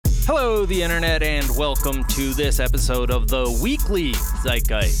Hello, the internet, and welcome to this episode of the weekly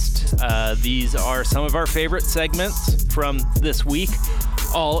Zeitgeist. These are some of our favorite segments from this week,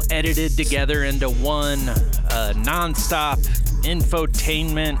 all edited together into one non-stop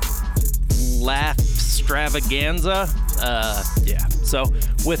infotainment laugh extravaganza. So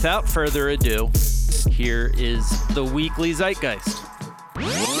without further ado, here is the weekly Zeitgeist.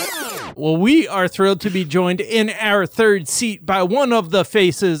 Well, we are thrilled to be joined in our third seat by one of the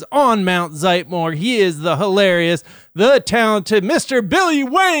faces on Mount Zeitmore. He is the hilarious, the talented Mr. Billy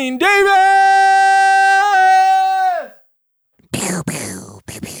Wayne Davis! Pew, pew,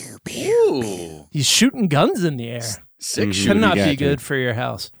 pew, pew, pew. He's shooting guns in the air. Sick Could not be good for your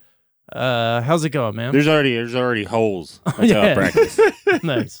house. How's it going, man? There's already holes. That's how I practice.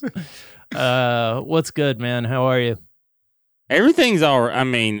 Nice. What's good, man? How are you? Everything's all right. I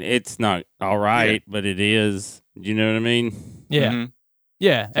mean, it's not all right, but it is. Do you know what I mean? Yeah. Mm-hmm.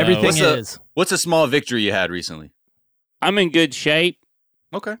 Yeah, everything is. What's a small victory you had recently? I'm in good shape.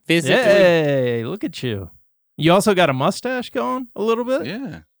 Okay. Physically. Hey, look at you. You also got a mustache going a little bit?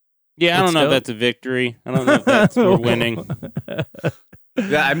 Yeah, I don't know if that's a victory. I don't know if that's we're winning.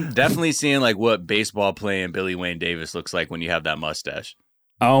 Yeah, I'm definitely seeing like what baseball playing Billy Wayne Davis looks like when you have that mustache.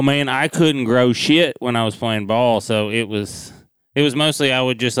 Oh, man, I couldn't grow shit when I was playing ball, so it was mostly I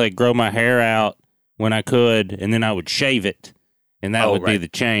would just like grow my hair out when I could, and then I would shave it, and that would be the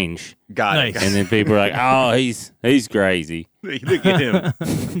change. Got it. And then people are like, "Oh, he's crazy." Look at him.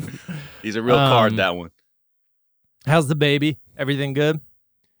 He's a real card, that one. How's the baby? Everything good?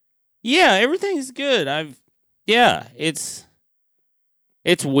 Yeah, everything's good. It's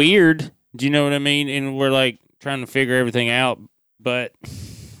weird. Do you know what I mean? And we're like trying to figure everything out, but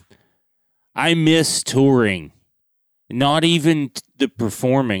I miss touring. Not even the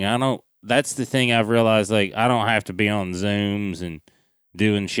performing. That's the thing I've realized, like, I don't have to be on Zooms and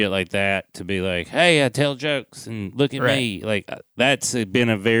doing shit like that to be like, hey, I tell jokes and look at me. Like, that's been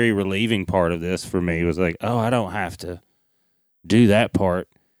a very relieving part of this for me. It was like, oh, I don't have to do that part.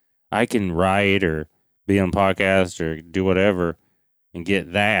 I can write or be on podcast or do whatever and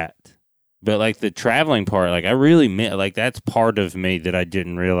get that. But, like, the traveling part, like, I really meant, like, that's part of me that I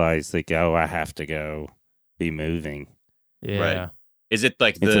didn't realize, like, oh, I have to go be moving. Yeah. Right. Is it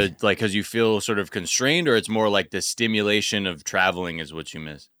like because you feel sort of constrained, or it's more like the stimulation of traveling is what you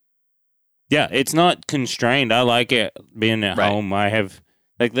miss? Yeah, it's not constrained. I like it being at home. I have,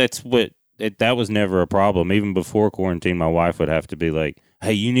 like, that was never a problem. Even before quarantine, my wife would have to be like,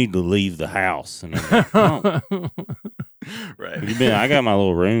 hey, you need to leave the house. And I'm like, oh. Right. I got my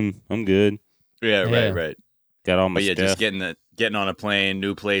little room. I'm good. Yeah, right. Got all my stuff. Just getting on a plane,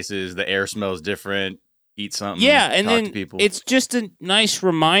 new places, the air smells different, eat something. Yeah, and talk then to people. It's just a nice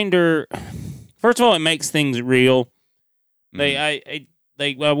reminder. First of all, it makes things real. We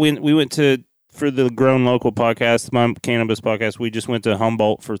went to, for the Grown Local podcast, my cannabis podcast, we just went to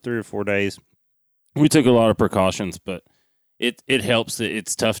Humboldt for 3 or 4 days. We took a lot of precautions, but it helps that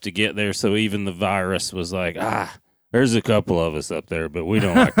it's tough to get there. So even the virus was like, there's a couple of us up there, but we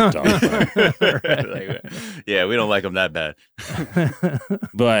don't like to talk about it. Yeah, we don't like them that bad.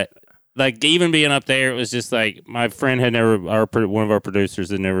 But like even being up there, it was just like my friend had one of our producers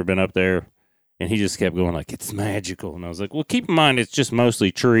had never been up there, and he just kept going like, it's magical. And I was like, well, keep in mind it's just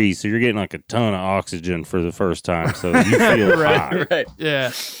mostly trees, so you're getting like a ton of oxygen for the first time, so you feel high. Right.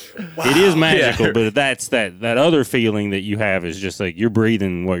 Yeah. Wow. It is magical, but that's that other feeling that you have is just like you're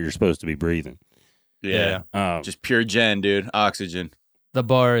breathing what you're supposed to be breathing. Yeah. Just pure gen, dude. Oxygen. The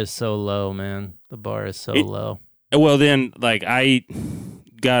bar is so low, man. The bar is so low. Well, then, like, I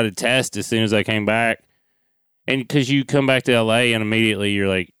got a test as soon as I came back. And because you come back to LA and immediately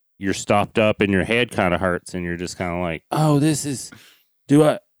you're stopped up and your head kind of hurts and you're just kind of like, oh,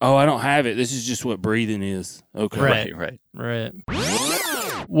 I don't have it. This is just what breathing is. Okay. Right.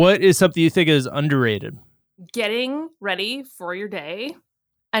 What is something you think is underrated? Getting ready for your day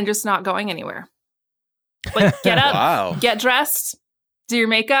and just not going anywhere. Like, get up, get dressed, do your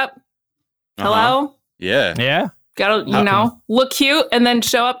makeup. Hello? Yeah. Yeah? Gotta, look cute and then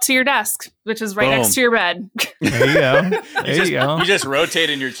show up to your desk, which is right next to your bed. There you go. You just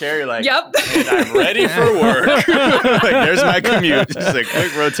rotate in your chair. You're like, yep. And I'm ready for work. Like, there's my commute. Just a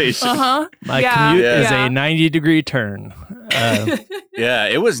quick rotation. My commute is a 90-degree turn. Yeah,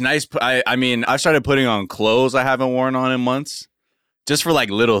 it was nice. I mean, I started putting on clothes I haven't worn on in months. Just for like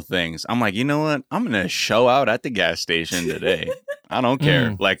little things. I'm like, you know what? I'm going to show out at the gas station today. I don't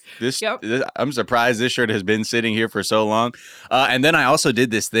care. Like this, I'm surprised this shirt has been sitting here for so long. And then I also did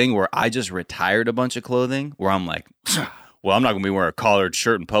this thing where I just retired a bunch of clothing where I'm like, well, I'm not going to be wearing a collared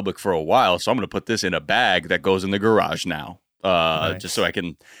shirt in public for a while. So I'm going to put this in a bag that goes in the garage now. Nice. just so I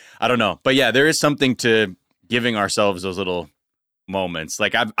can, I don't know. But yeah, there is something to giving ourselves those little moments.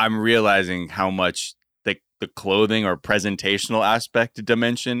 Like I'm realizing how much the clothing or presentational aspect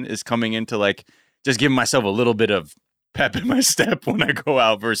dimension is coming into like just giving myself a little bit of pep in my step when I go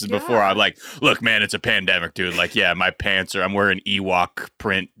out versus before I'm like, look, man, it's a pandemic, dude. Like, yeah, my pants I'm wearing Ewok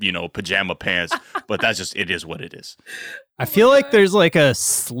print, pajama pants, but that's just, it is what it is. I feel like there's like a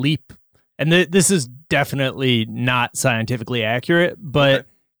sleep, and this is definitely not scientifically accurate, but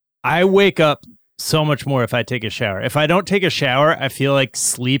I wake up so much more if I take a shower. If I don't take a shower, I feel like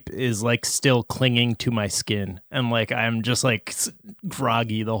sleep is like still clinging to my skin, and like I'm just like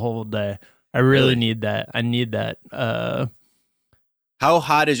groggy the whole day. I really need that. I need that. How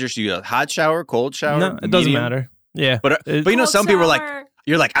hot is your shower? Hot shower, cold shower? No, it doesn't matter. Yeah, but some people are like,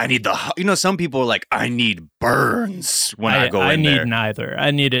 you're like, I need some people are like, I need burns when I go in there. I need neither.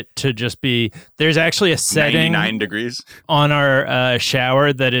 I need it to just be. There's actually a setting 99 degrees on our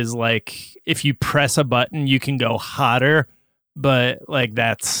shower that is like, if you press a button, you can go hotter, but like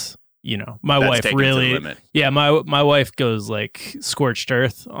that's. My wife really, my wife goes like scorched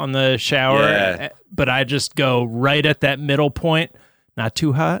earth on the shower, but I just go right at that middle point, not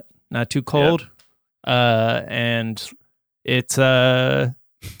too hot, not too cold. And it's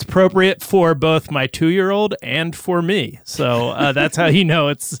appropriate for both my 2-year-old and for me. So that's how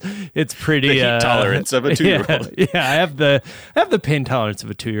it's pretty the heat tolerance of a 2-year-old. Yeah, I have the pain tolerance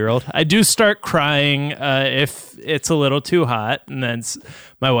of a 2-year-old. I do start crying if it's a little too hot, and then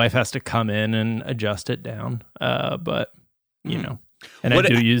my wife has to come in and adjust it down. But and I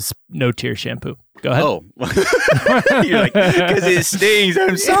do use no tear shampoo. Go ahead. Oh, you're like, because it stings.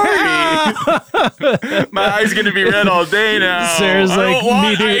 I'm sorry. My eye's gonna be red all day now. Sarah's I like, don't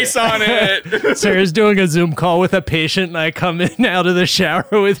want ice on it. Sarah's doing a Zoom call with a patient, and I come in out of the shower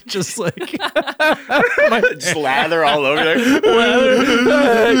with just like just lather all over there.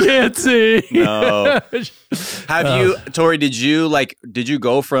 I can't see. No. Have you, Tori? Did you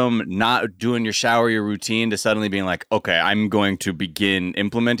go from not doing your shower, your routine, to suddenly being like, okay, I'm going to begin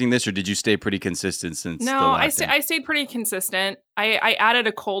implementing this, or did you stay pretty consistent since? No, I stayed pretty consistent. I added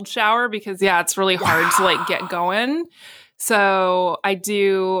a cold shower because it's really hard to like get going. So I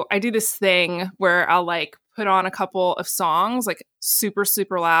do this thing where I'll like put on a couple of songs like super,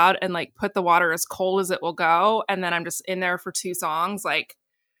 super loud and like put the water as cold as it will go. And then I'm just in there for 2 songs, like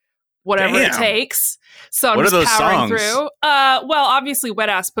whatever it takes. So I'm what just are those powering songs? through. Well, obviously Wet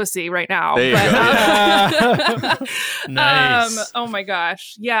Ass Pussy right now. There you go. Nice. Oh my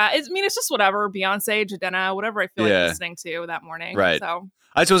gosh. Yeah. It's just whatever. Beyonce, Jadena, whatever I feel like listening to that morning. Right. So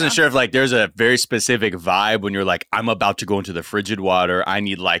I just wasn't sure if like there's a very specific vibe when you're like, I'm about to go into the frigid water. I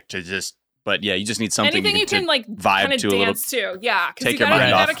need like to just, but yeah, you just need something anything you can like vibe kind of to a little. dance to. Yeah. Because you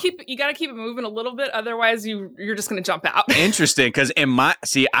gotta keep it moving a little bit. Otherwise you're just gonna jump out. Interesting. Because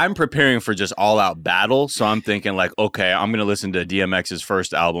I'm preparing for just all out battle. So I'm thinking like, okay, I'm gonna listen to DMX's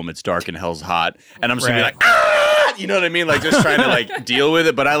first album, It's Dark and Hell's Hot. And I'm just gonna be like, ah! You know what I mean? Like just trying to like deal with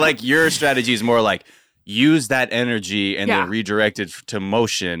it. But I like your strategy is more like use that energy and then redirect it to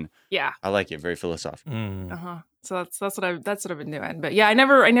motion. Yeah. I like it. Very philosophical. So that's what I've been doing. But yeah, I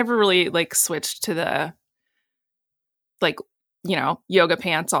never really like switched to the like, yoga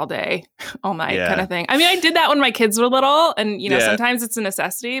pants all day, all night kind of thing. I mean, I did that when my kids were little, and sometimes it's a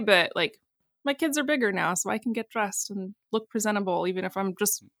necessity, but like my kids are bigger now, so I can get dressed and look presentable even if I'm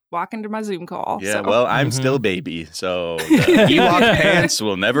just walking to my Zoom call. Yeah, so. well, I'm still baby, so the Ewok pants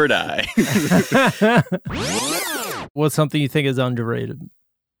will never die. What's something you think is underrated?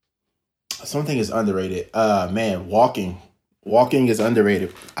 Something is underrated. Man, walking. Walking is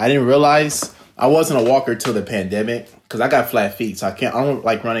underrated. I didn't realize I wasn't a walker till the pandemic because I got flat feet, so I don't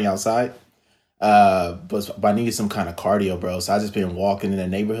like running outside. But I needed some kind of cardio, bro. So I just been walking in the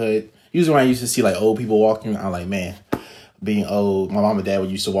neighborhood. Usually when I used to see like old people walking, I'm like, man, being old, my mom and dad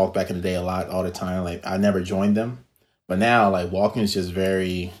used to walk back in the day a lot, all the time. Like I never joined them. But now like walking is just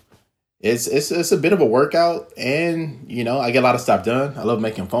very... It's a bit of a workout, and I get a lot of stuff done. I love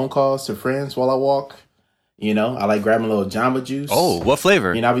making phone calls to friends while I walk. I like grabbing a little Jamba Juice. Oh, what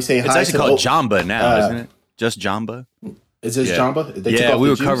flavor? I be saying it's actually called Jamba now, isn't it? Just Jamba. Is this Jamba? We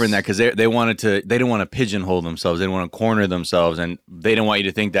were covering that because they didn't want to pigeonhole themselves. They didn't want to corner themselves, and they didn't want you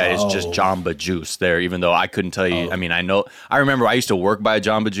to think that it's just Jamba Juice there. Even though I couldn't tell you. I mean, I remember I used to work by a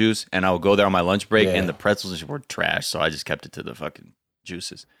Jamba Juice, and I would go there on my lunch break, and the pretzels were trash, so I just kept it to the fucking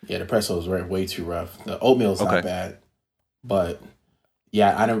juices. Yeah, the pretzels were way too rough. The oatmeal's not bad, but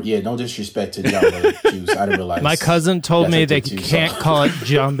no disrespect to Jamba Juice. I didn't realize. My cousin told me they can't call it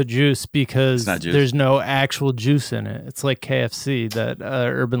Jamba Juice because there's no actual juice in it. It's like KFC, that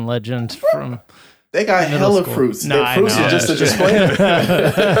urban legend from They got hella fruits. No, Their fruits is just a display.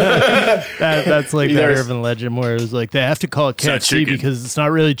 That's like that urban legend where it was like they have to call it KFC because it's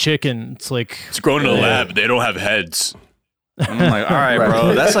not really chicken. It's like it's grown in a lab. They don't have heads. I'm like, all right,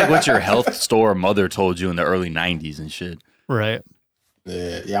 bro. That's like what your health store mother told you in the early 90s and shit. Right.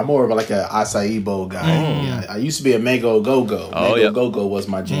 Yeah, I'm more of like an acai bowl guy. Yeah, I used to be a mango go-go. Mango go-go was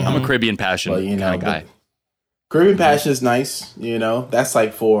my jam. I'm a Caribbean Passion kind of guy. Caribbean Passion is nice, That's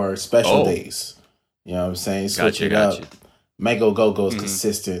like for special days. You know what I'm saying? Switch it up. Mango go-go is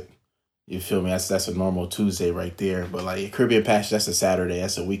consistent. You feel me? That's a normal Tuesday right there. But like Caribbean Passion, that's a Saturday.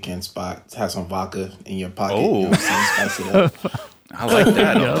 That's a weekend spot. Have some vodka in your pocket. You know what I'm saying? Spice it up. I like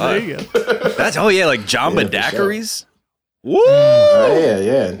that a lot. There you go. That's like Jamba daiquiris. Woo!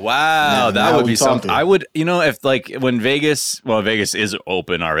 Yeah. Wow, that would be something. I would, if like when Vegas is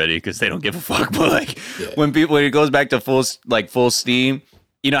open already because they don't give a fuck. But like when it goes back to full steam,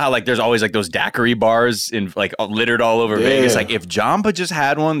 you know how like there's always like those daiquiri bars in like littered all over Vegas. Like if Jamba just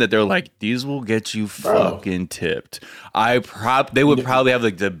had one that they're like, these will get you fucking tipped. They would probably have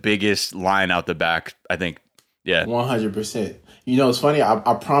like the biggest line out the back. I think. Yeah, 100%. It's funny.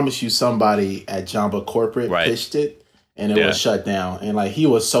 I promise you, somebody at Jamba corporate pitched it. And it was shut down. And like he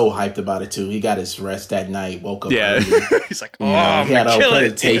was so hyped about it too. He got his rest that night, woke up early. He's like, he had a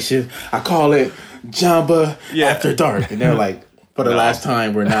presentation. I call it Jamba After Dark. And they're like, for the last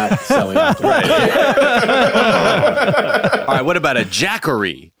time, we're not selling After Dark. All right, what about a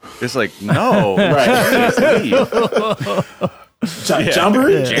Jackery? It's like, no.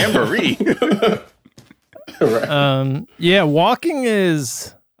 Jamboree? Jamboree. Walking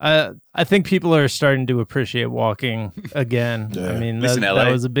is... I think people are starting to appreciate walking again. I mean,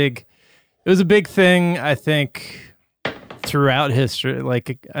 that was a big thing, I think, throughout history.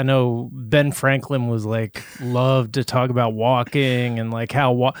 Like, I know Ben Franklin was like, loved to talk about walking and like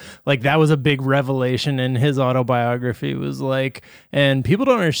how, that was a big revelation in his autobiography was like, and people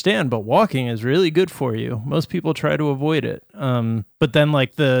don't understand, but walking is really good for you. Most people try to avoid it. But then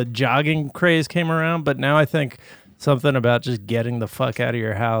like the jogging craze came around, but now I think something about just getting the fuck out of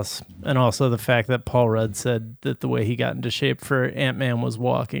your house. And also the fact that Paul Rudd said that the way he got into shape for Ant-Man was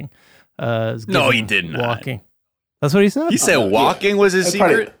walking. No, he didn't. Walking. That's what he said? He said walking was his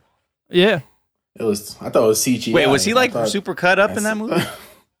secret? Yeah. I thought it was CGI. Wait, was he like super cut up in that movie?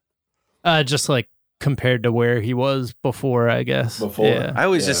 Just like compared to where he was before, I guess. Yeah. I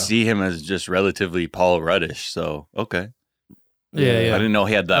always just see him as just relatively Paul Ruddish. So, okay. Yeah. I didn't know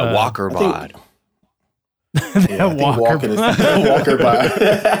he had that walker bod. Walker bod.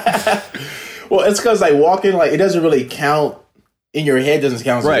 Well, it's because like walking, like it doesn't really count in your head. Doesn't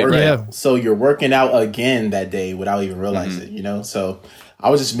count as a workout. Yeah. So you're working out again that day without even realizing it. So I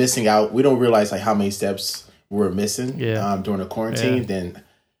was just missing out. We don't realize like how many steps we're missing. During the quarantine. Then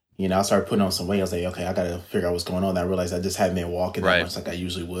I started putting on some weight. I was like, okay, I gotta figure out what's going on. And I realized I just haven't been walking that much like I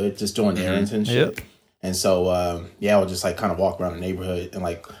usually would, just doing errands and shit. Yep. And so, I would just like kind of walk around the neighborhood and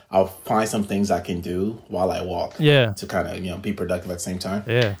like I'll find some things I can do while I walk. Yeah. To kind of, be productive at the same time.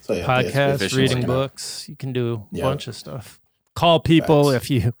 Yeah. So, podcasts, reading books. You can do a bunch of stuff. Call people if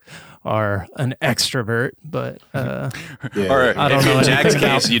you are an extrovert, but or I don't know. In Jack's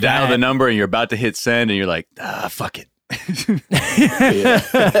case, you dial the number and you're about to hit send and you're like, fuck it.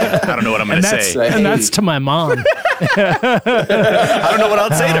 I don't know what I'm going to say. And that's to my mom. I don't know what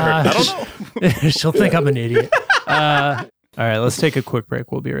I'll say to her. I don't know. She'll think I'm an idiot. All right, let's take a quick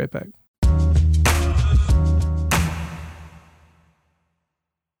break. We'll be right back.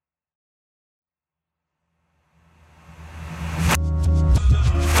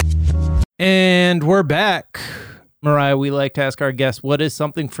 And we're back. Mariah, we like to ask our guests, what is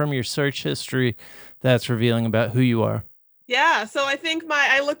something from your search history that's revealing about who you are? Yeah, so I think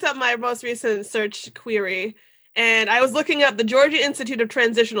I looked up my most recent search query, and I was looking up the Georgia Institute of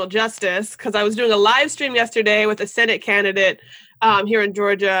Transitional Justice because I was doing a live stream yesterday with a Senate candidate here in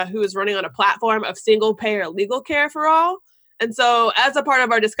Georgia who is running on a platform of single-payer legal care for all. And so as a part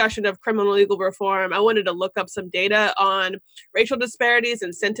of our discussion of criminal legal reform, I wanted to look up some data on racial disparities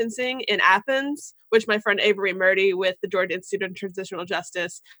in sentencing in Athens, which my friend Avery Murdy with the Georgia Institute of Transitional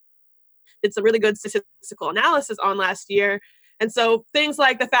Justice did some really good statistical analysis on last year. And so things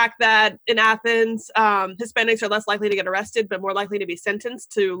like the fact that in Athens, Hispanics are less likely to get arrested, but more likely to be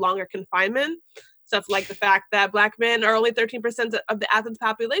sentenced to longer confinement. Stuff like the fact that Black men are only 13% of the Athens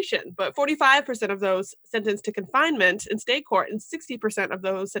population, but 45% of those sentenced to confinement in state court and 60% of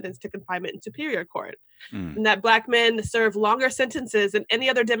those sentenced to confinement in superior court. And that Black men serve longer sentences than any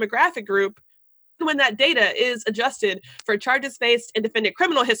other demographic group when that data is adjusted for charges faced and defendant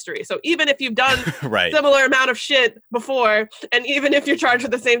criminal history. So even if you've done similar amount of shit before, and even if you're charged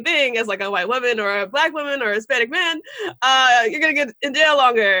with the same thing as like a white woman or a black woman or a Hispanic man, you're going to get in jail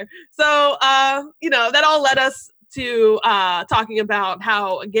longer. So, that all led us to talking about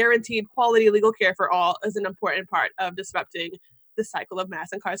how guaranteed quality legal care for all is an important part of disrupting the cycle of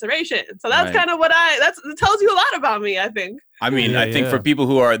mass incarceration. So that's kind of what it tells you a lot about me, I think. I mean, I think for people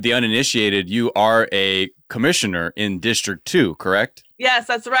who are the uninitiated, you are a commissioner in District 2, correct? Yes,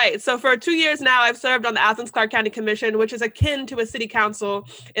 that's right. So for 2 years now, I've served on the Athens-Clarke County Commission, which is akin to a city council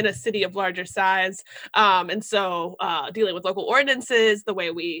in a city of larger size. And so dealing with local ordinances, the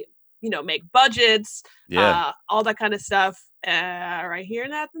way we, make budgets, all that kind of stuff right here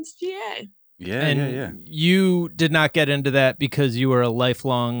in Athens, GA. Yeah. You did not get into that because you were a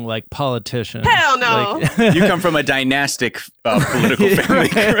lifelong politician. Hell no. You come from a dynastic political family,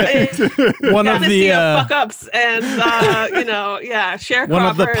 correct? One of the fuck ups and sharecroppers. One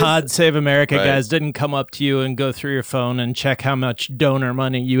of the Pod Save America guys didn't come up to you and go through your phone and check how much donor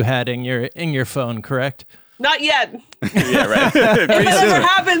money you had in your phone, correct? Not yet. Yeah, right. If it ever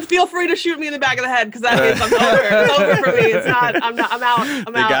happens, feel free to shoot me in the back of the head because that means I'm over. It's over for me. It's not. I'm out.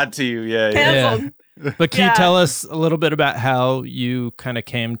 They got to you. Yeah. Canceled. Yeah. But can you tell us a little bit about how you kind of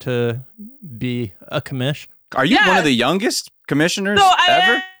came to be a commish? Are you one of the youngest commissioners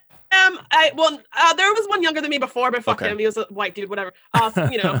ever? There was one younger than me before, but fuck him. He was a white dude, whatever.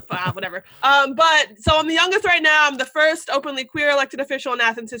 Whatever. But so I'm the youngest right now. I'm the first openly queer elected official in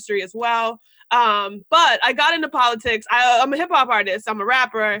Athens history as well. But I got into politics. I'm a hip hop artist. I'm a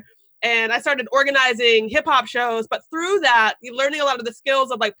rapper. And I started organizing hip hop shows. But through that, you're learning a lot of the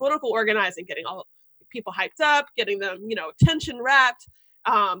skills of political organizing, getting all people hyped up, getting them, attention wrapped,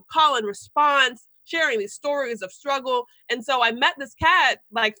 call and response, sharing these stories of struggle. And so I met this cat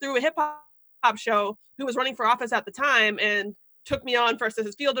through a hip hop show who was running for office at the time and took me on first as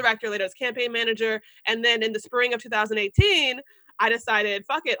his field director, later as campaign manager. And then in the spring of 2018, I decided,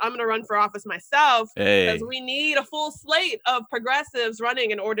 fuck it, I'm going to run for office myself because we need a full slate of progressives running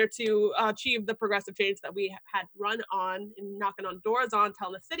in order to achieve the progressive change that we had run on and knocking on doors on,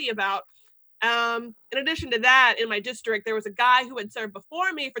 telling the city about. In addition to that, in my district, there was a guy who had served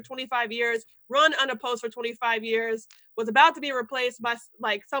before me for 25 years, run unopposed for 25 years, was about to be replaced by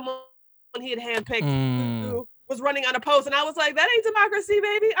someone he had handpicked who was running unopposed. And I was like, that ain't democracy,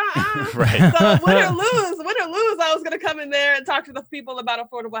 baby. Right. So win or lose, I was going to come in there and talk to the people about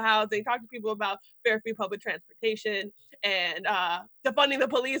affordable housing, talk to people about fair free public transportation and defunding the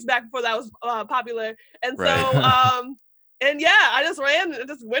police back before that was popular. And so, I just ran and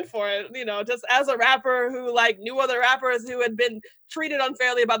just went for it, just as a rapper who knew other rappers who had been treated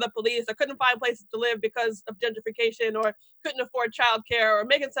unfairly by the police or couldn't find places to live because of gentrification or couldn't afford childcare or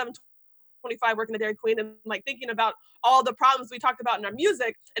making $7.25 working at Dairy Queen and thinking about all the problems we talked about in our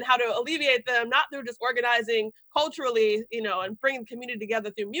music and how to alleviate them, not through just organizing culturally, and bringing the community together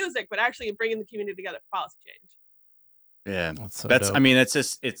through music, but actually bringing the community together for policy change. Yeah,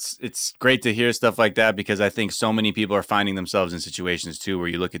 it's great to hear stuff like that because I think so many people are finding themselves in situations too where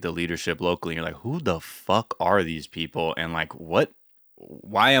you look at the leadership locally and you're like, who the fuck are these people? And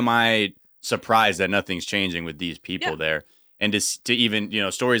why am I surprised that nothing's changing with these people there? And to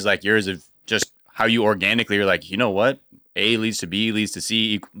even, stories like yours of just how you organically are like, you know what? A leads to B, leads to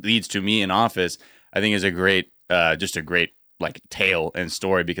C, leads to me in office, I think is a great tale and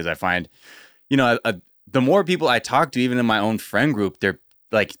story because I find, the more people I talk to, even in my own friend group, they're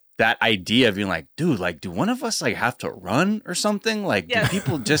that idea of being like, dude, do one of us have to run or something? Do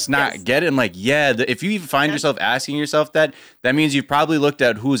people just not get it? And if you even find yourself asking yourself that means you've probably looked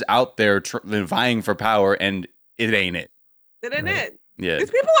at who's out there vying for power and it ain't it. It ain't it. Yeah.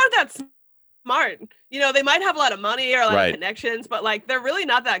 These people aren't that smart. They might have a lot of money or connections, but they're really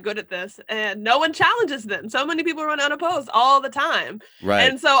not that good at this. And no one challenges them. So many people run unopposed all the time. Right.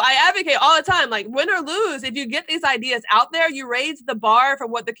 And so I advocate all the time, win or lose, if you get these ideas out there, you raise the bar for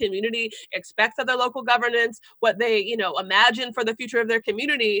what the community expects of their local governance, what they, imagine for the future of their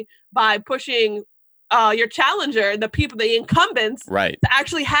community by pushing your challenger, the people, the incumbents, to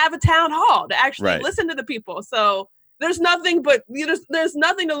actually have a town hall, to actually listen to the people. So there's nothing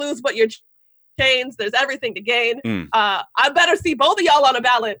to lose but your chains. There's everything to gain. I better see both of y'all on a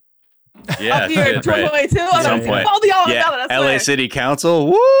ballot. Yeah, up here in 2022. At some point. Both of y'all on a ballot. LA City Council.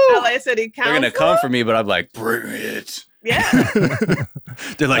 Woo! LA City Council. They're gonna come for me, but I'm like, bring it. Yeah.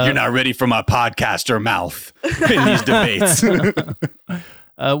 They're like, you're not ready for my podcaster mouth in these debates.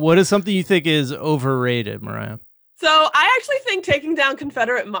 What is something you think is overrated, Mariah? So I actually think taking down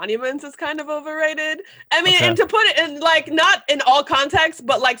Confederate monuments is kind of overrated. I mean, and to put it in not in all contexts,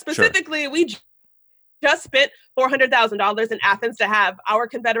 but specifically, we just spent $400,000 in Athens to have our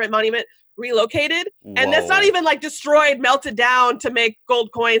Confederate monument relocated. Whoa. And it's not even like destroyed, melted down to make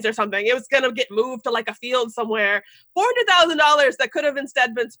gold coins or something. It was going to get moved to like a field somewhere. $400,000 that could have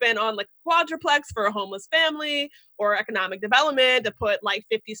instead been spent on like a quadruplex for a homeless family or economic development to put like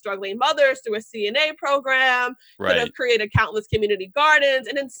 50 struggling mothers through a CNA program, could have created countless community gardens.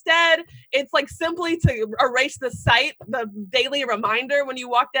 And instead, it's like simply to erase the site, the daily reminder when you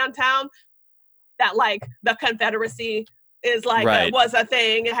walk downtown that like the Confederacy is like was a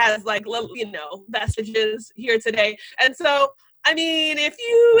thing. It has like little, vestiges here today. And so, I mean, if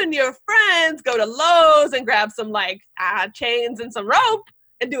you and your friends go to Lowe's and grab some like chains and some rope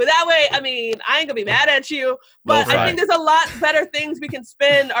and do it that way, I mean, I ain't gonna be mad at you. But I think there's a lot better things we can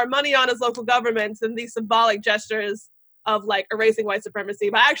spend our money on as local governments than these symbolic gestures of like erasing white supremacy,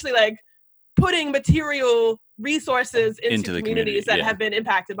 but actually like putting material resources into the communities that have been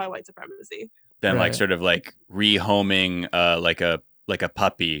impacted by white supremacy. Then like sort of like rehoming like a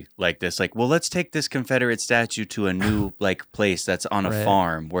puppy like this, like, well, let's take this Confederate statue to a new like place that's on a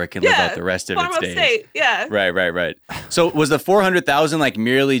farm where it can live out the rest of its days. State. Yeah. Right. So was the 400,000 like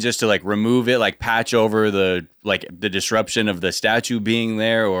merely just to like remove it, like patch over the disruption of the statue being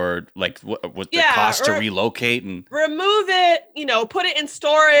there, or like what was the cost to relocate and remove it, put it in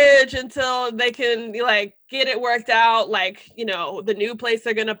storage until they can like get it worked out, like, the new place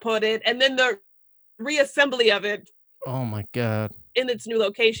they're going to put it, and then the reassembly of it. Oh my God. In its new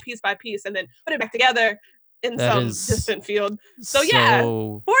location, piece by piece, and then put it back together in some distant field. So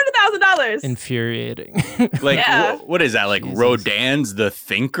 $400,000. Infuriating. Like, what is that? Like Jesus. Rodin's The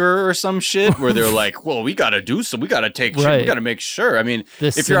Thinker or some shit, where they're like, well, we got to do some, we got to take, we got to make sure. I mean,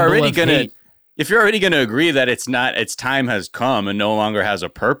 if you're already gonna agree that its time has come and no longer has a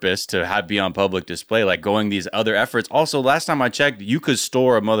purpose to be on public display, like going these other efforts. Also, last time I checked, you could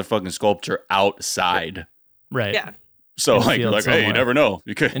store a motherfucking sculpture outside. Right. Yeah. So like, hey, you never know.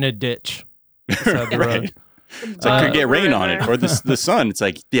 You could in a ditch beside the road. It's like could get rain on it or the sun. It's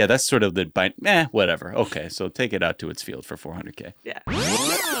like, yeah, that's sort of whatever. Okay, so take it out to its field for $400K.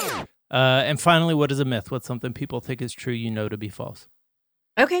 Yeah. And finally, what is a myth? What's something people think is true, to be false?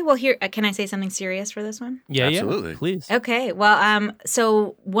 Okay, well, here, can I say something serious for this one? Yeah, absolutely. Please. Okay, well,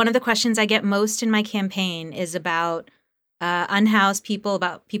 so one of the questions I get most in my campaign is about unhoused people,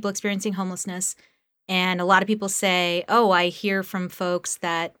 about people experiencing homelessness. And a lot of people say, oh, I hear from folks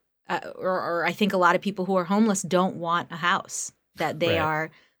that, or I think a lot of people who are homeless don't want a house, that they are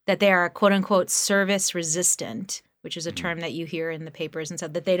quote unquote service resistant, which is a term that you hear in the papers, and so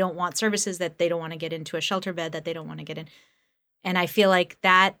that they don't want services, that they don't want to get into a shelter bed, that they don't want to get in. And I feel like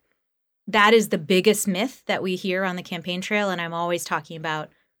that is the biggest myth that we hear on the campaign trail. And I'm always talking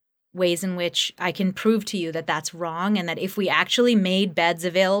about ways in which I can prove to you that that's wrong, and that if we actually made beds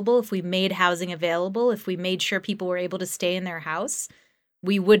available, if we made housing available, if we made sure people were able to stay in their house,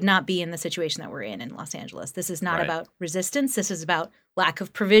 we would not be in the situation that we're in Los Angeles. This is not about resistance. This is about lack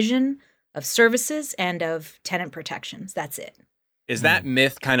of provision of services and of tenant protections. That's it. Is that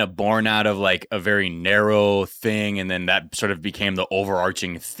myth kind of born out of like a very narrow thing, and then that sort of became the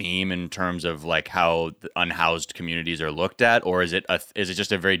overarching theme in terms of like how the unhoused communities are looked at, or is it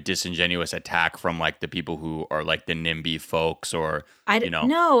just a very disingenuous attack from like the people who are like the NIMBY folks, or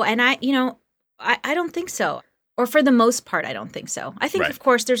No, and I don't think so. Or for the most part, I don't think so. I think, of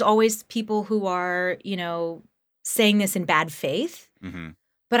course, there's always people who are saying this in bad faith,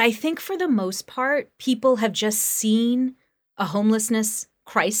 but I think for the most part, people have just seen a homelessness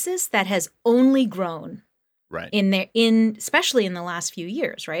crisis that has only grown especially in the last few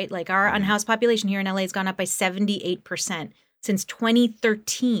years, right? Like our unhoused population here in LA has gone up by 78% since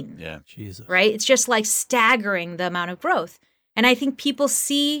 2013. Yeah. Jesus. Right? It's just like staggering the amount of growth. And I think people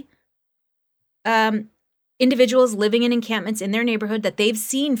see individuals living in encampments in their neighborhood that they've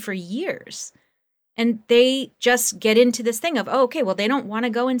seen for years. And they just get into this thing of, oh, okay, well, they don't want to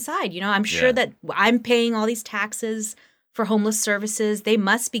go inside. I'm sure that I'm paying all these taxes for homeless services. They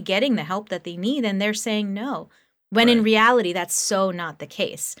must be getting the help that they need. And they're saying no, when in reality, that's so not the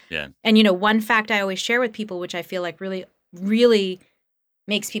case. Yeah. And, one fact I always share with people, which I feel like really, really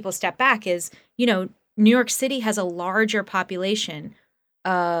makes people step back is, New York City has a larger population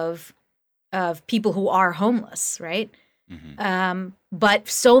of people who are homeless, right? But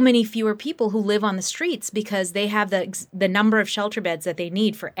so many fewer people who live on the streets because they have the number of shelter beds that they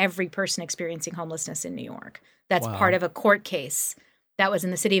need for every person experiencing homelessness in New York. That's part of a court case that was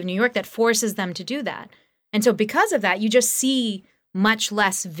in the city of New York that forces them to do that. And so because of that, you just see much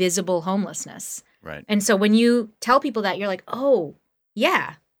less visible homelessness. Right. And so when you tell people that, you're like, oh,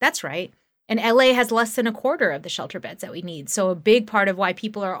 yeah, that's right. And LA has less than a quarter of the shelter beds that we need. So a big part of why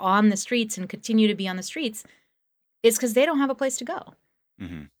people are on the streets and continue to be on the streets is because they don't have a place to go.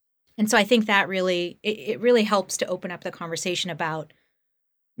 Mm-hmm. And so I think that really, it really helps to open up the conversation about,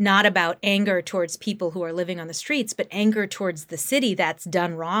 not about anger towards people who are living on the streets, but anger towards the city that's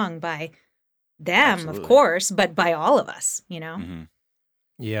done wrong by them, Absolutely. of course, but by all of us, you know? Mm-hmm.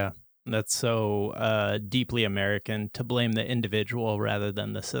 Yeah, that's so deeply American to blame the individual rather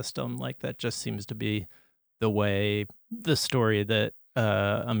than the system. Like that just seems to be the way, the story that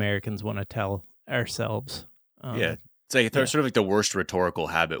Americans want to tell ourselves. Yeah. It's like sort of like the worst rhetorical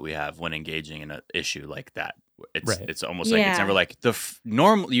habit we have when engaging in an issue like that. It's almost like it's never like the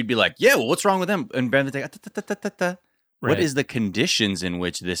normal. You'd be like, yeah, well, what's wrong with them? And Brandon's like, what is the conditions in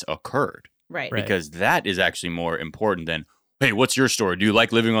which this occurred? Right. Because that is actually more important than, hey, what's your story? Do you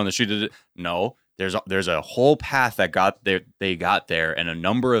like living on the street? No, there's a whole path that they got there, and a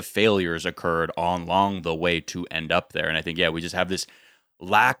number of failures occurred along the way to end up there. And I think, we just have this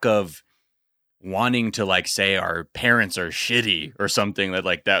lack of wanting to like say our parents are shitty or something, that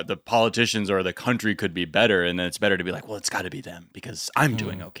the politicians or the country could be better, and then it's better to be like, well, it's got to be them because I'm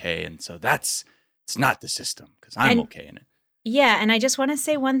doing okay, and so it's not the system because I'm okay in it. Yeah, and I just want to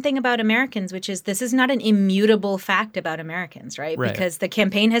say one thing about Americans, which is this is not an immutable fact about Americans, right? Because the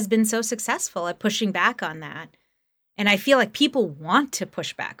campaign has been so successful at pushing back on that. And I feel like people want to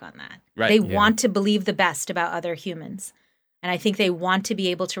push back on that. Right. They want to believe the best about other humans. And I think they want to be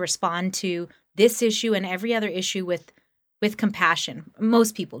able to respond to this issue and every other issue with compassion.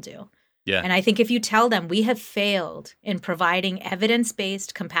 Most people do. Yeah. And I think if you tell them we have failed in providing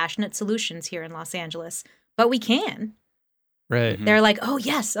evidence-based, compassionate solutions here in Los Angeles, but we can. Right. They're like, oh,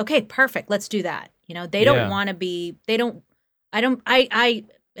 yes. Okay, perfect. Let's do that. You know, they don't want to be, I mean,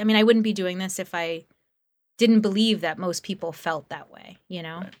 I wouldn't be doing this if I didn't believe that most people felt that way, you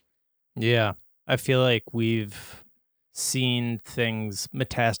know? Right. Yeah. I feel like we've seen things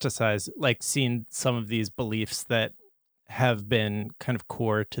metastasize, like seen some of these beliefs that have been kind of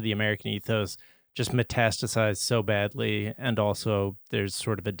core to the American ethos just metastasize so badly. And also there's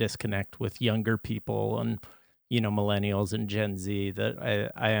sort of a disconnect with younger people and, millennials and Gen Z that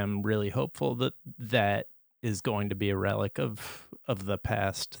I am really hopeful that is going to be a relic of the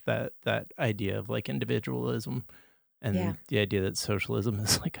past, that idea of like individualism and the idea that socialism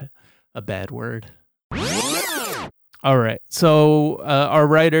is like a bad word. All right. So our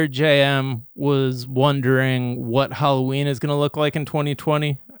writer, JM, was wondering what Halloween is going to look like in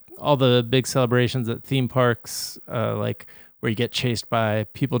 2020. All the big celebrations at theme parks, like where you get chased by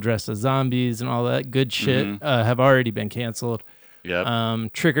people dressed as zombies and all that good shit, have already been canceled.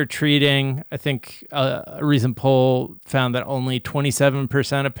 Yep. Trick-or-treating, I think a recent poll found that only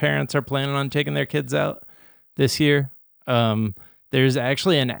 27% of parents are planning on taking their kids out this year. There's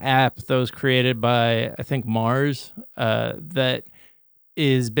actually an app that was created by, I think, Mars, that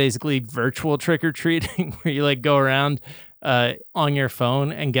is basically virtual trick-or-treating, where you like go around on your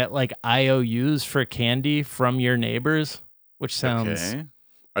phone and get like IOUs for candy from your neighbors, which sounds... Okay.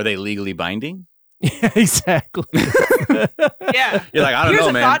 Are they legally binding? Yeah, exactly. Yeah. You're like, I don't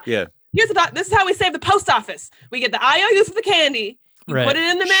know, man. Thought. Yeah. Here's a thought. This is how we save the post office. We get the IOUs for the candy. You put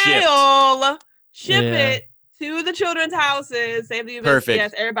it in the mail. Ship it to the children's houses. Save the Perfect.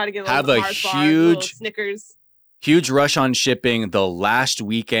 Yes, everybody get have a a Mars bars, huge Snickers. Huge rush on shipping the last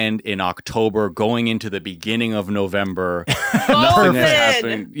weekend in October, going into the beginning of November. Nothing has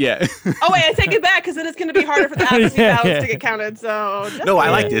happened. Yeah. Oh wait, I take it back because then it's going to be harder for the absentee ballots to get counted. So no, I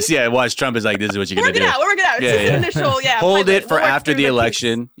like this. Yeah, watch Trump is like, this is what you're going to do. We'll work it out. It's just an initial. Yeah. Hold it for after the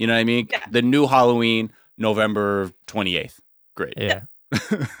election. You know what I mean? Yeah. The new Halloween, November 28th. Great. Yeah.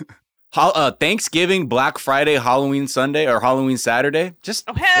 Thanksgiving, Black Friday, Halloween Sunday, or Halloween Saturday. Just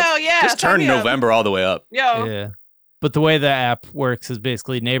hell yeah! Just turn November all the way up. Yo. Yeah. But the way the app works is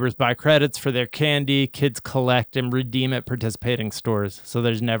basically neighbors buy credits for their candy, kids collect and redeem at participating stores. So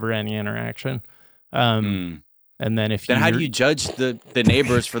there's never any interaction. And then how do you judge the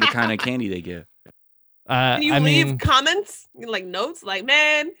neighbors for the kind of candy they give? Can you leave comments, like notes, like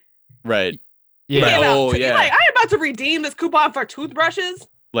man, right? Yeah. Like, I'm about to redeem this coupon for toothbrushes.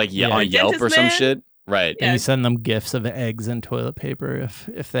 Like on Yelp or some shit. Right. And you send them gifts of eggs and toilet paper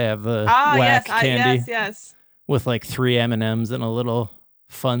if they have the whack candy. Yes. With like 3 M&Ms in a little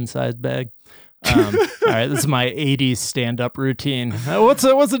fun-sized bag. All right, this is my 80s stand-up routine. What's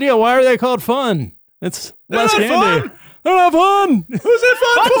the deal? Why are they called fun? It's less candy. Fun. They're not fun. Who's it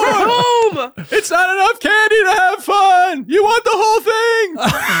fun for? Whom? It's not enough candy to have fun. You want the whole thing.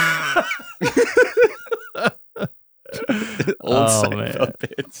 Old Seinfeld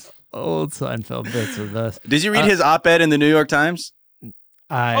bits. Old Seinfeld bits are the best. Did you read his op-ed in the New York Times?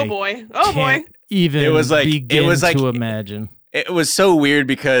 Oh boy. Oh boy. Even it was like to imagine. It was so weird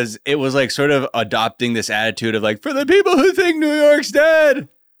because it was like sort of adopting this attitude of like, for the people who think New York's dead,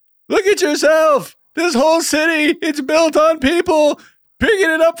 look at yourself. This whole city, it's built on people picking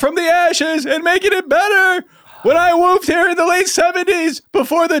it up from the ashes and making it better. When I moved here in the late 70s,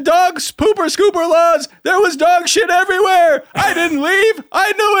 before the dog pooper scooper laws, there was dog shit everywhere. I didn't leave.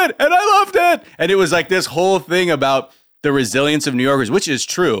 I knew it, and I loved it. And it was like this whole thing about the resilience of New Yorkers, which is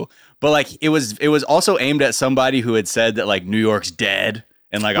true. But like it was also aimed at somebody who had said that like New York's dead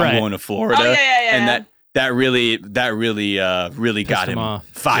and like I'm going to Florida. Oh, yeah. And that really got him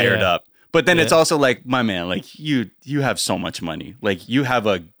fired up. But then it's also like, my man, like you have so much money. Like you have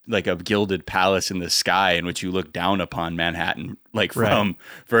a gilded palace in the sky in which you look down upon Manhattan, like from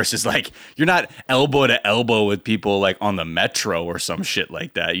versus like you're not elbow to elbow with people like on the metro or some shit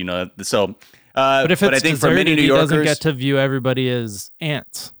like that, you know? So, but if it's I think deserted, for many New Yorkers, he doesn't get to view everybody as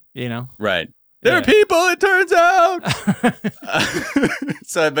ants, you know? Right. They're people, it turns out.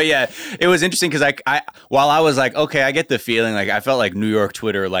 But yeah, it was interesting because I while I was like, okay, I get the feeling, like I felt like New York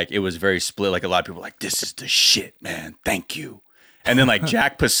Twitter, like it was very split. Like a lot of people were like, this is the shit, man. Thank you. And then like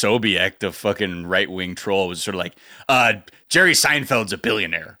Jack Posobiec, the fucking right-wing troll, was sort of like, Jerry Seinfeld's a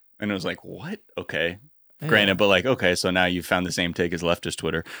billionaire. And it was like, what? Okay. Yeah. Granted, but like, okay, so now you found the same take as leftist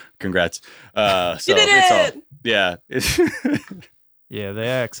Twitter. Congrats. So you did it! Yeah. Yeah, they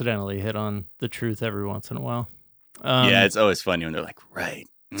accidentally hit on the truth every once in a while. Yeah, it's always funny when they're like, right.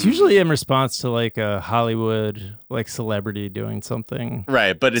 It's usually in response to like a Hollywood like celebrity doing something.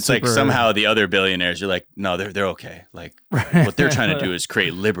 Right, but it's like somehow the other billionaires, you're like, no, they're okay. Like what they're trying to do is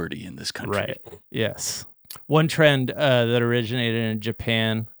create liberty in this country. Right, yes. One trend that originated in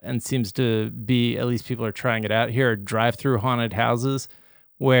Japan and seems to be, at least people are trying it out here, are drive-through haunted houses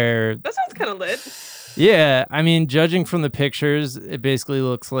where... That sounds kind of lit. Yeah, I mean, judging from the pictures, it basically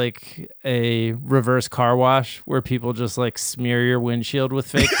looks like a reverse car wash where people just like smear your windshield with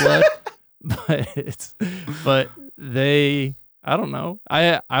fake blood. but I don't know.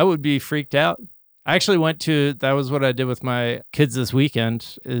 I would be freaked out. I actually that was what I did with my kids this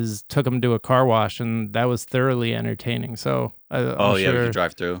weekend, is took them to a car wash, and that was thoroughly entertaining. So I'm we could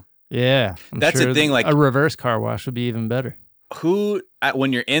drive through. Yeah, that's the thing. Like a reverse car wash would be even better.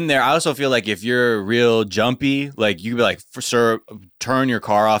 When you're in there, I also feel like if you're real jumpy, like you could be like, sir, turn your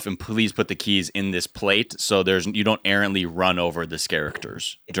car off and please put the keys in this plate so you don't errantly run over this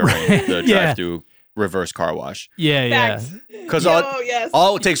characters during the drive-through reverse car wash. Yeah. Because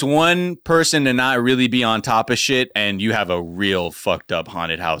all it takes one person to not really be on top of shit, and you have a real fucked up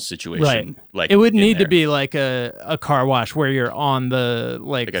haunted house situation. Right. Like it would need to be like a car wash where you're on the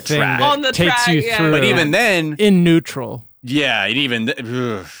like a thing track. that on the takes track, you through. But even then, in neutral. Yeah,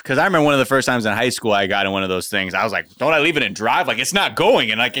 because I remember one of the first times in high school I got in one of those things. I was like, don't I leave it in drive? Like, it's not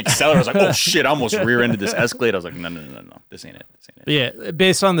going. And like, accelerate. I was like, oh shit, I almost rear-ended this Escalade. I was like, no. This ain't it. Yeah,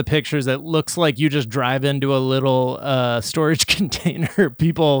 based on the pictures, it looks like you just drive into a little storage container.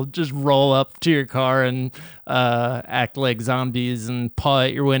 People just roll up to your car and act like zombies and paw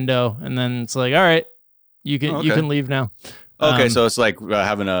at your window. And then it's like, all right, you can leave now. Okay, so it's like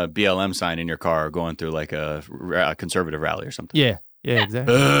having a BLM sign in your car going through like a conservative rally or something. Yeah,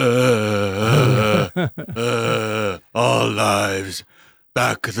 exactly. All lives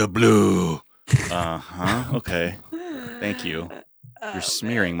back the blue. Okay. Thank you. You're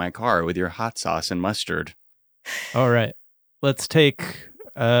smearing my car with your hot sauce and mustard. All right. Let's take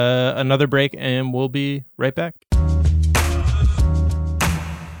another break and we'll be right back.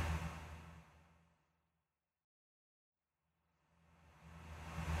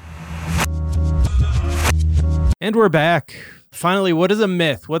 And we're back. Finally, what is a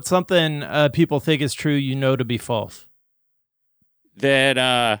myth? What's something people think is true you know to be false?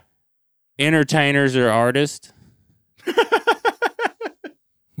 That entertainers are artists.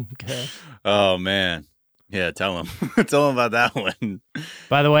 Okay. Oh, man. Yeah, tell them. Tell them about that one.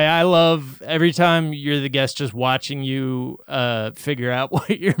 By the way, I love every time you're the guest just watching you figure out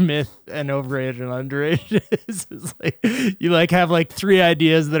what your myth and overrated and underrated is. It's like you like have like 3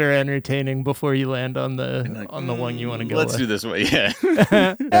 ideas that are entertaining before you land on the one you want to go Let's with. do this one. Yeah.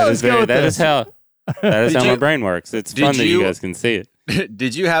 That is how my brain works. It's fun that you guys can see it.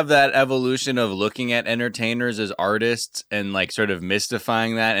 Did you have that evolution of looking at entertainers as artists and like sort of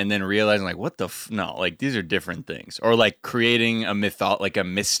mystifying that and then realizing like, what the no, like these are different things, or like creating a like a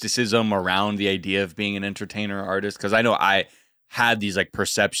mysticism around the idea of being an entertainer or artist? Because I know I had these like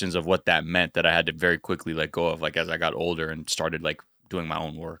perceptions of what that meant that I had to very quickly let go of, like as I got older and started like doing my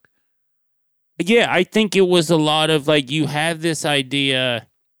own work. Yeah, I think it was a lot of like you have this idea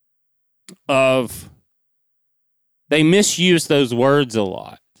of they misuse those words a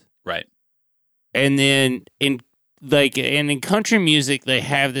lot. Right. And then in country music, they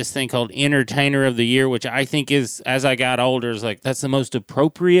have this thing called Entertainer of the Year, which I think is, as I got older, is like, that's the most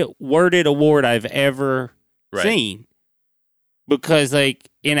appropriate worded award I've ever seen. Because it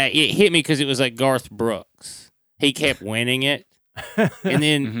hit me because it was like Garth Brooks. He kept winning it. And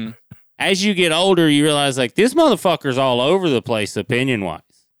then as you get older, you realize like this motherfucker's all over the place opinion wise.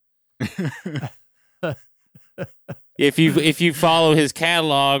 If you follow his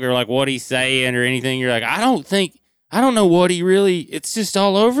catalog or like what he's saying or anything, you're like, I don't know what he really, it's just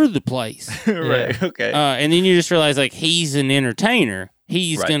all over the place. Right. Okay. And then you just realize like he's an entertainer.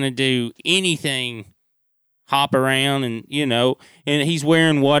 He's going to do anything, hop around and, and he's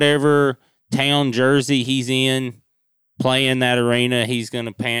wearing whatever town jersey he's in, playing that arena. He's going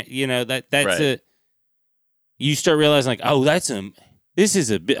to that's you start realizing like, oh, this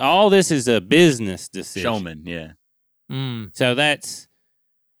is a business decision. Showman. Yeah. So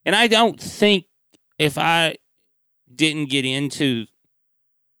and I don't think if I didn't get into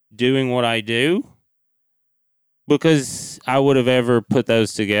doing what I do, because I would have ever put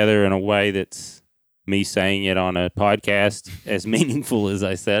those together in a way that's me saying it on a podcast as meaningful as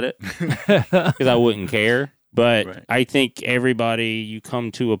I said it, because I wouldn't care. But I think you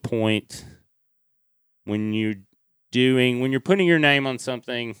come to a point when you're putting your name on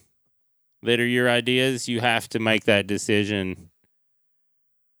something that are your ideas, you have to make that decision.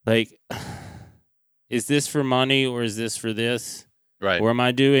 Like, is this for money or is this for this? Right. Or am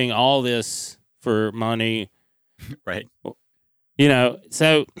I doing all this for money? Right.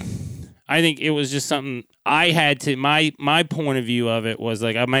 So I think it was just something I had to, my point of view of it was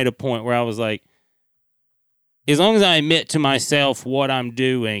like, I made a point where I was like, as long as I admit to myself what I'm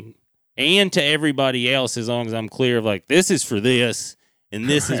doing and to everybody else, as long as I'm clear of like, this is for this, and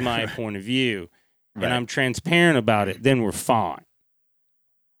this is my point of view, and I'm transparent about it, then we're fine.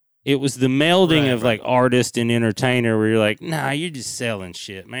 It was the melding of like artist and entertainer where you're like, nah, you're just selling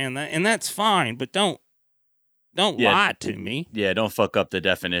shit, man. And that's fine, but don't lie to me. Yeah, don't fuck up the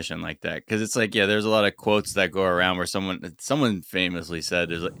definition like that. Because it's like, there's a lot of quotes that go around where someone famously said,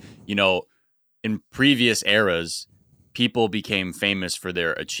 there's like, in previous eras, people became famous for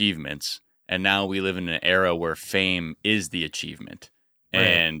their achievements. And now we live in an era where fame is the achievement. Right.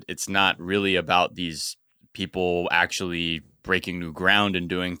 And it's not really about these people actually breaking new ground and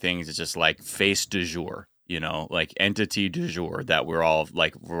doing things. It's just like face du jour, like entity du jour that we're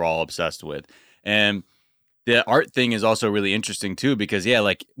all obsessed with. And the art thing is also really interesting too, because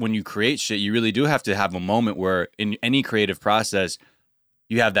like when you create shit, you really do have to have a moment where in any creative process,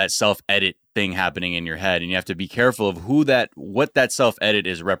 you have that self-edit thing happening in your head, and you have to be careful of what that self-edit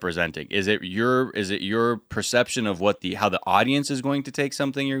is representing. Is it your perception of how the audience is going to take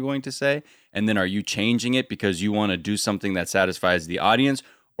something you're going to say, and then are you changing it because you want to do something that satisfies the audience,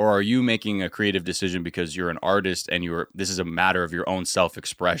 or are you making a creative decision because you're an artist and this is a matter of your own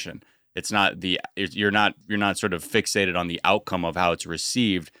self-expression? It's not you're not sort of fixated on the outcome of how it's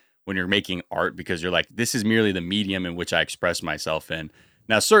received when you're making art, because you're like, this is merely the medium in which I express myself in.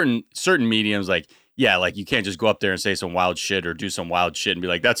 Now, certain mediums, like you can't just go up there and say some wild shit or do some wild shit and be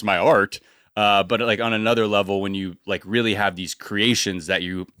like, that's my art. But like on another level, when you like really have these creations that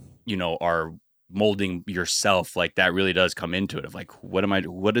you are molding yourself, like that really does come into it of like,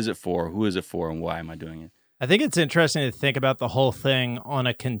 what is it for? Who is it for? And why am I doing it? I think it's interesting to think about the whole thing on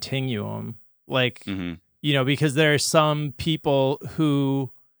a continuum, like, because there are some people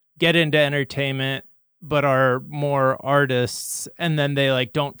who get into entertainment but are more artists, and then they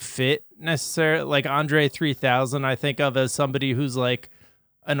like don't fit necessarily. Like Andre 3000, I think of as somebody who's like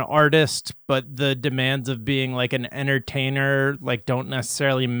an artist, but the demands of being like an entertainer like don't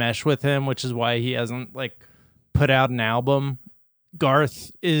necessarily mesh with him, which is why he hasn't like put out an album.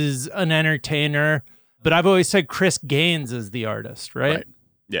 Garth is an entertainer, but I've always said Chris Gaines is the artist, right?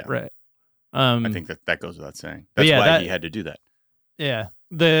 Yeah. Right. I think that goes without saying. That's why he had to do that. Yeah.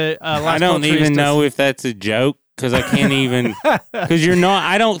 I don't even know if that's a joke, because I can't even, because you're not,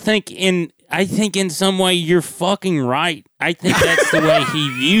 I think in some way you're fucking right. I think that's the way he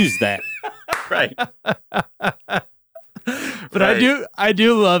views that. Right. But I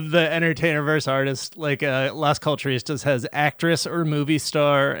do love the entertainer versus artist. Like Las Culturistas has actress or movie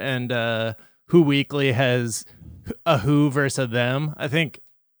star, and Who Weekly has a who versus a them. I think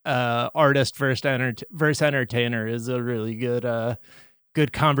artist versus entertainer is a really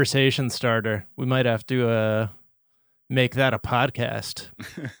good conversation starter. We might have to make that a podcast.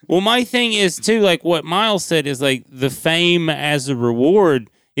 Well, my thing is too, like what Miles said, is like the fame as a reward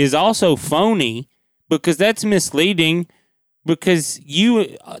is also phony, because that's misleading. Because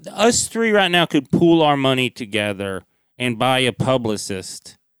us three right now could pool our money together and buy a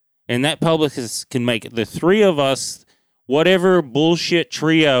publicist. And that publicist can make the three of us whatever bullshit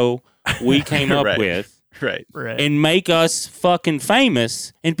trio we came up with. Right. And make us fucking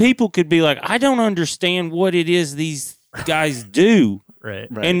famous. And people could be like, I don't understand what it is these guys do. Right.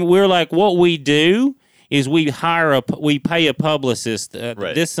 And we're like, what we do is we pay a publicist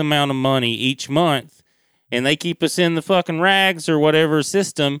this amount of money each month, and they keep us in the fucking rags or whatever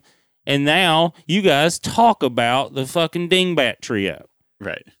system. And now you guys talk about the fucking dingbat trio.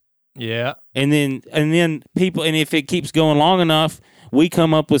 Right. Yeah. And then people, and if it keeps going long enough, we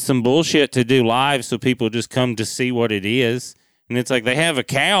come up with some bullshit to do live so people just come to see what it is. And it's like they have a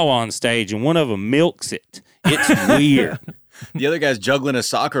cow on stage and one of them milks it. It's weird. The other guy's juggling a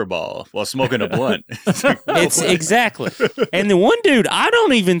soccer ball while smoking a blunt. It's exactly. And the one dude, I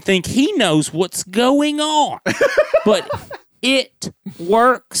don't even think he knows what's going on. But it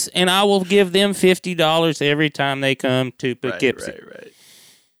works, and I will give them $50 every time they come to Poughkeepsie. Right.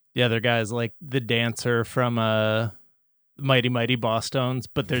 The other guy's like the dancer from Mighty Mighty Bosstones,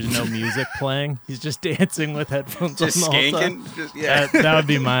 but there's no music playing. He's just dancing with headphones just on the whole skanking. time. That would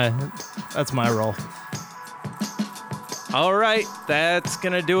be that's my role. All right, that's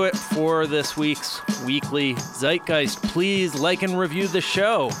going to do it for this week's Weekly Zeitgeist. Please like and review the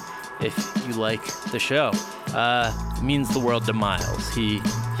show if you like the show. It means the world to Miles. He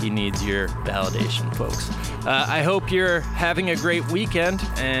needs your validation, folks. I hope you're having a great weekend,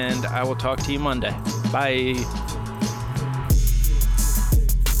 and I will talk to you Monday. Bye.